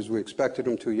much as we expected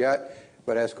them to yet.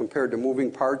 But as compared to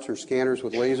moving parts or scanners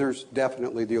with lasers,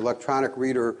 definitely the electronic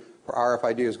reader for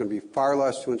RFID is going to be far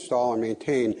less to install and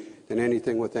maintain than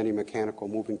anything with any mechanical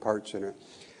moving parts in it.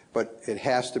 But it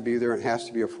has to be there. It has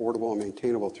to be affordable and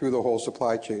maintainable through the whole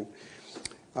supply chain.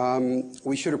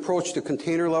 We should approach the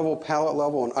container level, pallet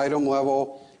level, and item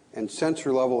level and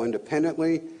sensor level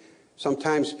independently.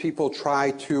 Sometimes people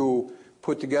try to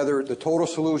put together the total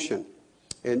solution,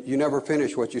 and you never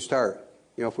finish what you start.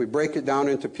 You know, if we break it down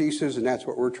into pieces, and that's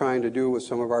what we're trying to do with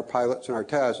some of our pilots and our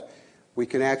tests, we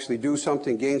can actually do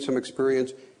something, gain some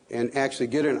experience, and actually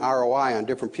get an ROI on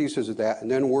different pieces of that,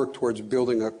 and then work towards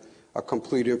building a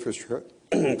complete infrastructure.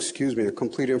 Excuse me, a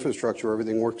complete infrastructure where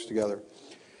everything works together.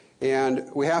 And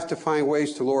we have to find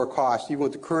ways to lower costs, even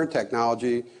with the current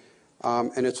technology.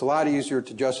 And it's a lot easier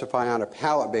to justify on a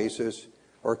pallet basis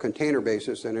or a container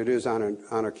basis than it is on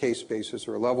a case basis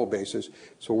or a level basis.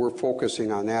 So we're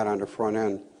focusing on that on the front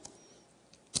end.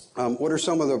 What are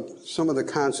some of the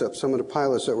concepts, some of the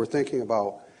pilots that we're thinking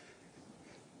about?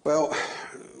 Well,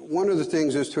 one of the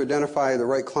things is to identify the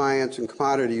right clients and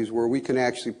commodities where we can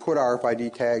actually put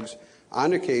RFID tags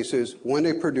on the cases when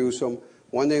they produce them,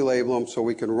 when they label them, so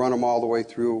we can run them all the way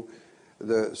through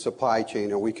the supply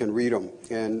chain and we can read them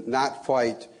and not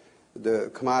fight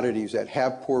the commodities that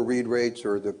have poor read rates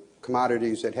or the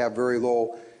commodities that have very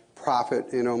low profit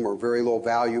in them or very low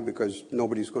value, because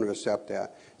nobody's going to accept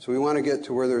that. So we want to get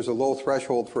to where there's a low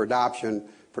threshold for adoption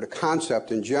for the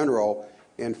concept in general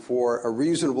and for a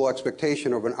reasonable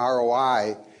expectation of an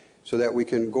ROI so that we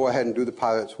can go ahead and do the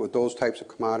pilots with those types of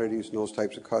commodities and those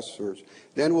types of customers.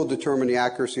 Then we'll determine the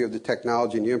accuracy of the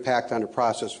technology and the impact on the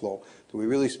process flow. Do we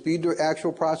really speed the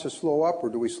actual process flow up, or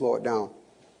do we slow it down?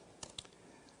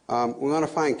 We want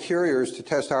to find carriers to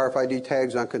test RFID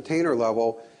tags on container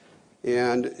level,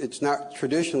 and it's not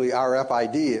traditionally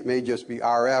RFID. It may just be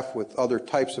RF with other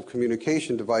types of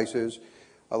communication devices.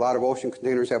 A lot of ocean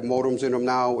containers have modems in them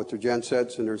now with their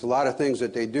gensets, and there's a lot of things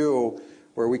that they do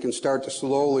where we can start to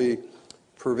slowly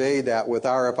pervade that with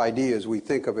RFID as we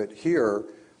think of it here,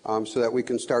 so that we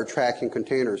can start tracking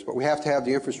containers. But we have to have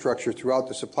the infrastructure throughout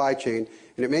the supply chain,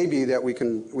 and it may be that we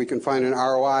can find an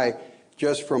ROI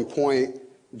just from point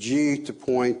G to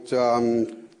point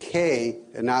K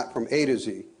and not from A to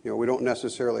Z. You know, we don't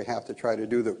necessarily have to try to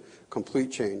do the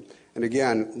complete chain. And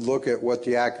again, look at what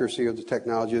the accuracy of the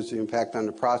technology is, the impact on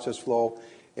the process flow,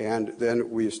 and then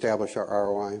we establish our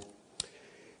ROI.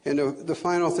 And the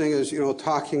final thing is, you know,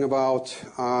 talking about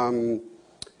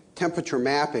temperature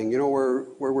mapping, you know, where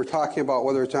we're talking about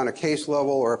whether it's on a case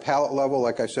level or a pallet level,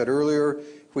 like I said earlier,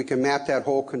 if we can map that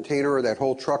whole container or that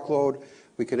whole truckload,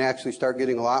 we can actually start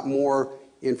getting a lot more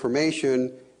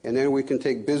information, and then we can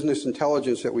take business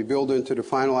intelligence that we build into the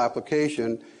final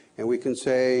application, and we can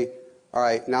say, all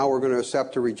right, now we're going to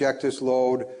accept or reject this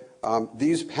load.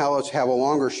 These pallets have a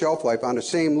longer shelf life on the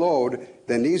same load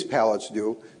than these pallets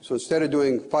do. So instead of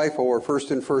doing FIFO or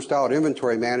first in, first out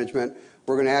inventory management,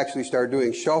 we're going to actually start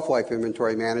doing shelf life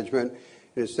inventory management. And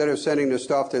instead of sending the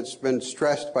stuff that's been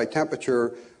stressed by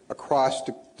temperature across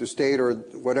the state or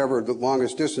whatever the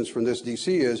longest distance from this DC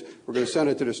is, we're going to send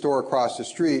it to the store across the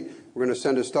street. We're going to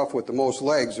send the stuff with the most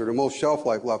legs or the most shelf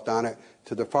life left on it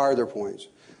to the farther points.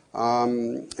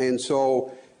 And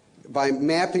so by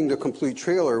mapping the complete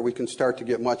trailer, we can start to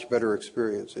get much better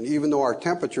experience. And even though our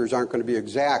temperatures aren't going to be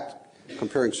exact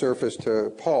comparing surface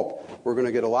to pulp, we're going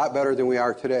to get a lot better than we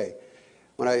are today.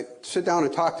 When I sit down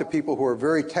and talk to people who are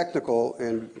very technical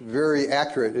and very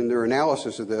accurate in their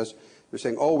analysis of this, they're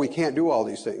saying, oh, we can't do all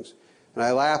these things. And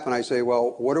I laugh and I say,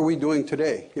 well, what are we doing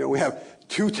today? You know, we have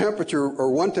one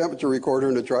temperature recorder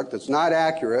in the truck that's not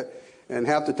accurate, and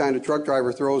half the time the truck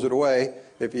driver throws it away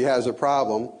if he has a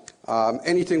problem.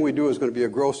 Anything we do is going to be a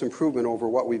gross improvement over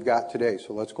what we've got today.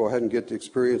 So let's go ahead and get the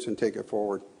experience and take it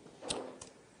forward.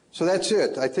 So that's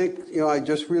it. I think, you know, I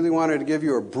just really wanted to give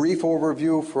you a brief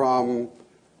overview from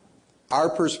our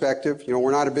perspective. You know,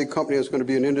 we're not a big company that's going to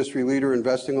be an industry leader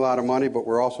investing a lot of money, but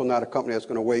we're also not a company that's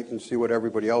going to wait and see what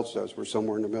everybody else does. We're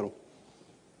somewhere in the middle.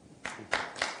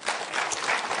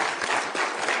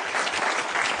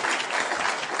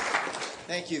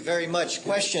 Thank you very much.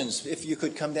 Questions, if you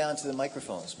could come down to the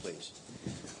microphones, please.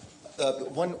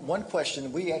 One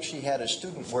question, we actually had a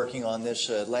student working on this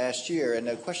last year, and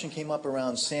a question came up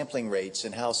around sampling rates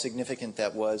and how significant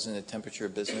that was in the temperature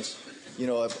business. You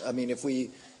know, I mean, if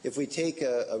we take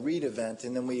a read event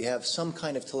and then we have some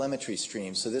kind of telemetry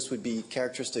stream, so this would be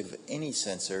characteristic of any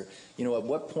sensor, you know, at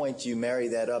what point do you marry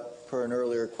that up, per an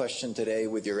earlier question today,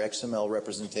 with your XML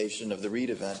representation of the read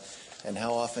event, and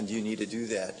how often do you need to do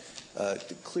that?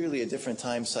 Clearly a different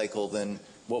time cycle than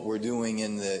what we're doing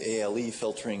in the ALE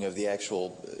filtering of the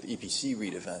actual EPC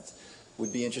read event.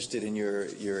 Would be interested in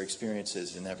your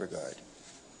experiences in that regard.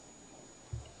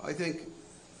 I think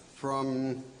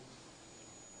from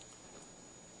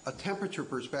a temperature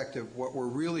perspective, what we're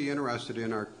really interested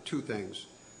in are two things.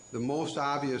 The most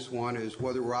obvious one is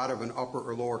whether we're out of an upper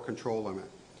or lower control limit.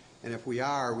 And if we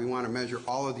are, we want to measure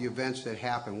all of the events that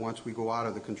happen once we go out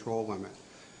of the control limit.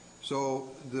 So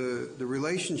the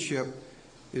relationship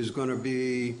is going to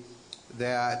be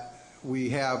that we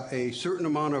have a certain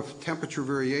amount of temperature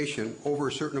variation over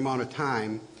a certain amount of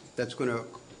time that's going to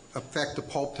affect the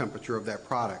pulp temperature of that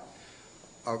product.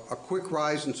 A quick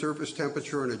rise in surface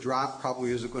temperature and a drop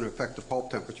probably isn't going to affect the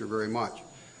pulp temperature very much.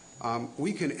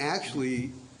 We can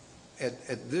actually,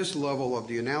 at this level of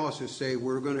the analysis, say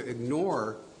we're going to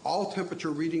ignore all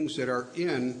temperature readings that are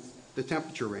in the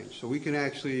temperature range. So we can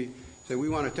actually say we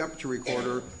want a temperature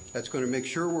recorder that's going to make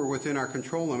sure we're within our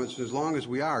control limits. As long as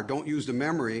we are, don't use the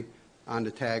memory on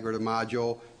the tag or the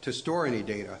module to store any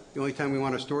data. The only time we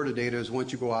want to store the data is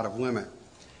once you go out of limit.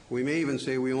 We may even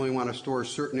say we only want to store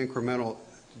certain incremental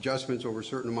adjustments over a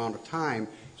certain amount of time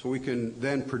so we can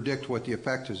then predict what the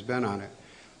effect has been on it.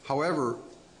 However,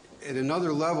 at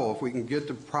another level, if we can get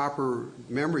the proper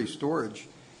memory storage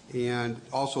and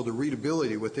also the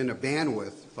readability within a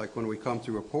bandwidth, like when we come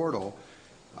through a portal,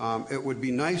 it would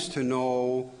be nice to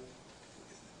know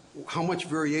how much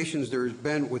variations there's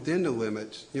been within the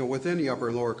limits, within the upper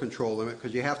and lower control limit,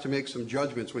 because you have to make some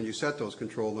judgments when you set those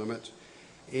control limits.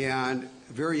 And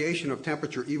variation of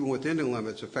temperature, even within the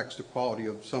limits, affects the quality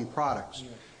of some products. Yeah.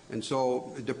 And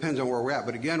so it depends on where we're at.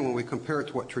 But again, when we compare it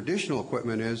to what traditional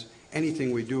equipment is,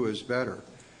 anything we do is better.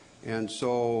 And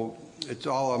so it's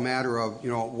all a matter of,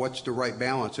 what's the right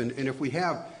balance. And if we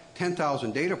have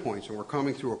 10,000 data points and we're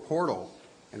coming through a portal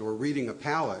and we're reading a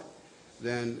pallet,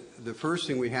 then the first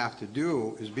thing we have to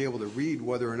do is be able to read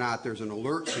whether or not there's an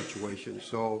alert situation.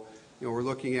 So, we're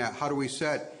looking at how do we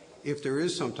set, if there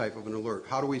is some type of an alert,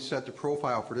 how do we set the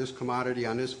profile for this commodity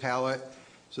on this pallet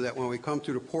so that when we come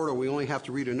through the portal, we only have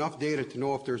to read enough data to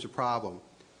know if there's a problem.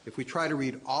 If we try to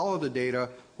read all of the data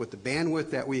with the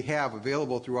bandwidth that we have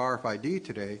available through RFID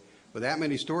today, with that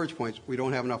many storage points, we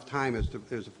don't have enough time as the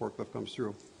forklift comes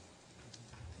through.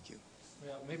 Thank you.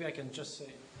 Well, maybe I can just say,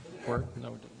 work?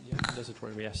 No, yeah, does it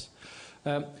work? Yes.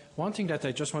 One thing that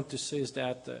I just want to say is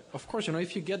that, of course,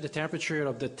 if you get the temperature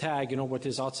of the tag, what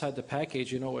is outside the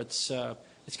package,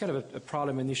 it's kind of a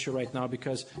problem, an issue right now,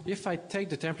 because if I take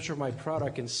the temperature of my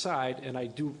product inside and I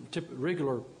do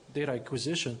regular data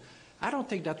acquisition, I don't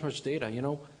take that much data,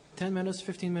 10 minutes,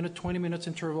 15 minutes, 20 minutes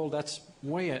interval, that's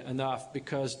way enough,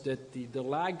 because the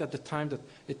lag that the time that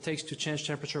it takes to change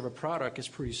temperature of a product is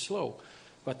pretty slow.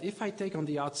 But if I take on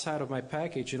the outside of my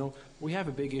package, we have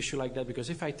a big issue like that,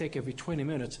 because if I take every 20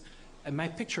 minutes, my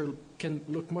picture can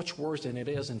look much worse than it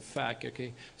is, in fact,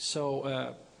 okay?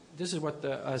 So this is what,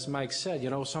 as Mike said,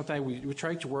 sometimes we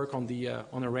try to work on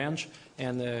a range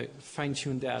and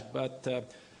fine-tune that, but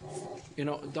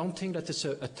don't think that it's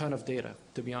a ton of data,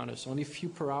 to be honest. Only a few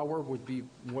per hour would be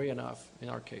way enough in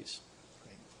our case.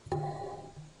 Great.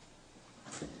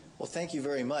 Well, thank you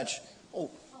very much.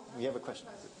 Oh, we have a question.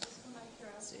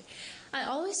 I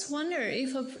always wonder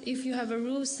if you have a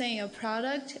rule saying a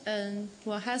product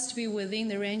has to be within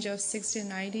the range of 60 to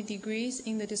 90 degrees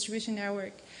in the distribution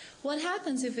network. What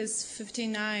happens if it's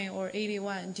 59 or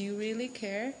 81? Do you really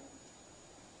care?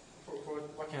 For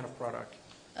what kind of product?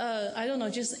 I don't know,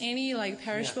 just any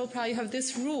perishable product. You have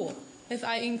this rule. If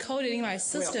I encode it in my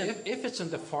system. Well, if it's in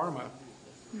the pharma,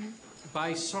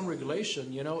 by some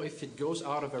regulation, if it goes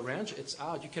out of a range, it's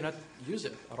out. You cannot use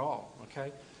it at all,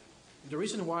 okay? The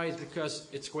reason why is because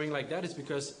it's going like that is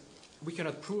because we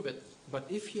cannot prove it. But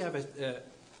if you have a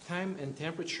time and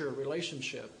temperature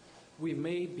relationship, we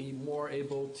may be more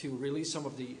able to release some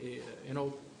of the,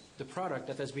 the product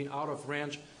that has been out of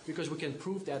range, because we can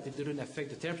prove that it didn't affect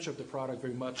the temperature of the product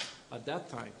very much at that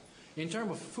time. In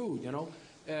terms of food,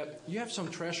 you have some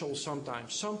thresholds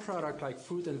sometimes. Some product like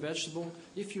fruit and vegetable,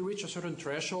 if you reach a certain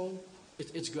threshold,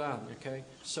 it's gone, okay?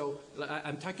 So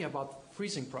I'm talking about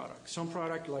freezing product. Some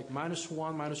product like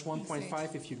 -1,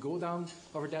 -1.5, if you go down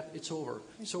over that, it's over.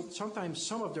 So sometimes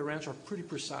some of the range are pretty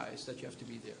precise that you have to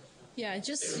be there. Yeah,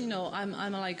 just,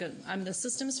 I'm the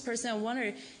systems person. I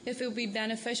wonder if it would be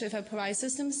beneficial if I provide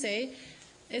systems, say,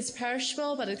 it's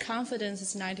perishable, but the confidence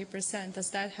is 90%.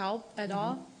 Does that help at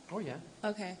all? Oh, yeah.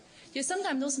 Okay. Yeah,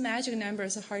 sometimes those magic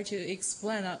numbers are hard to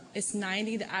explain. Is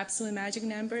 90 the absolute magic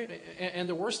number? And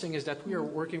the worst thing is that we are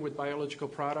working with biological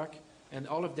product, and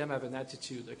all of them have an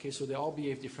attitude, okay? So they all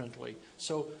behave differently.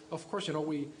 So, of course,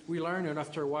 we learn, and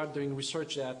after a while doing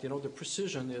research that, the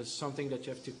precision is something that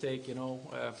you have to take,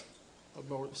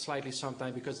 more slightly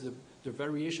sometimes, because the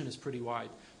variation is pretty wide.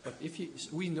 But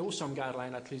we know some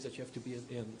guideline at least that you have to be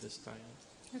in this time.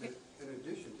 Okay. In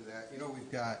addition to that,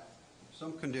 we've got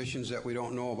some conditions that we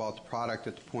don't know about the product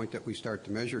at the point that we start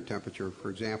to measure temperature. For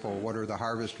example, what are the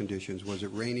harvest conditions? Was it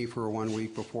rainy for 1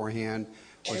 week beforehand?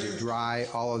 Was it dry?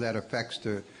 All of that affects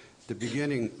the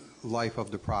beginning life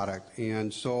of the product.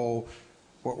 And so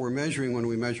What we're measuring when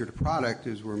we measure the product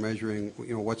is we're measuring,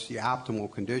 what's the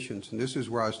optimal conditions. And this is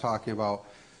where I was talking about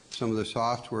some of the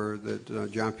software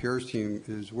that Jean-Pierre's team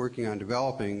is working on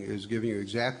developing is giving you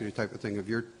exactly the type of thing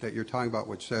that you're talking about,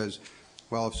 which says,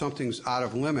 well, if something's out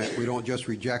of limit, we don't just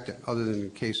reject it, other than in the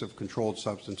case of controlled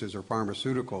substances or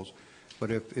pharmaceuticals.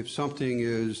 But if something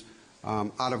is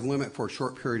out of limit for a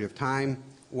short period of time,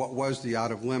 what was the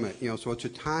out of limit? So it's a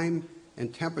time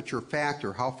and temperature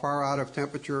factor, how far out of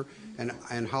temperature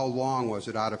and how long was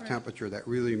it out of temperature that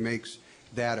really makes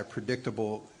that a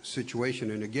predictable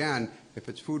situation. And again, if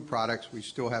it's food products, we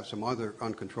still have some other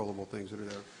uncontrollable things that are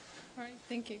there. All right,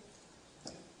 thank you.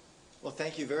 Well,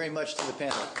 thank you very much to the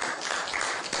panel.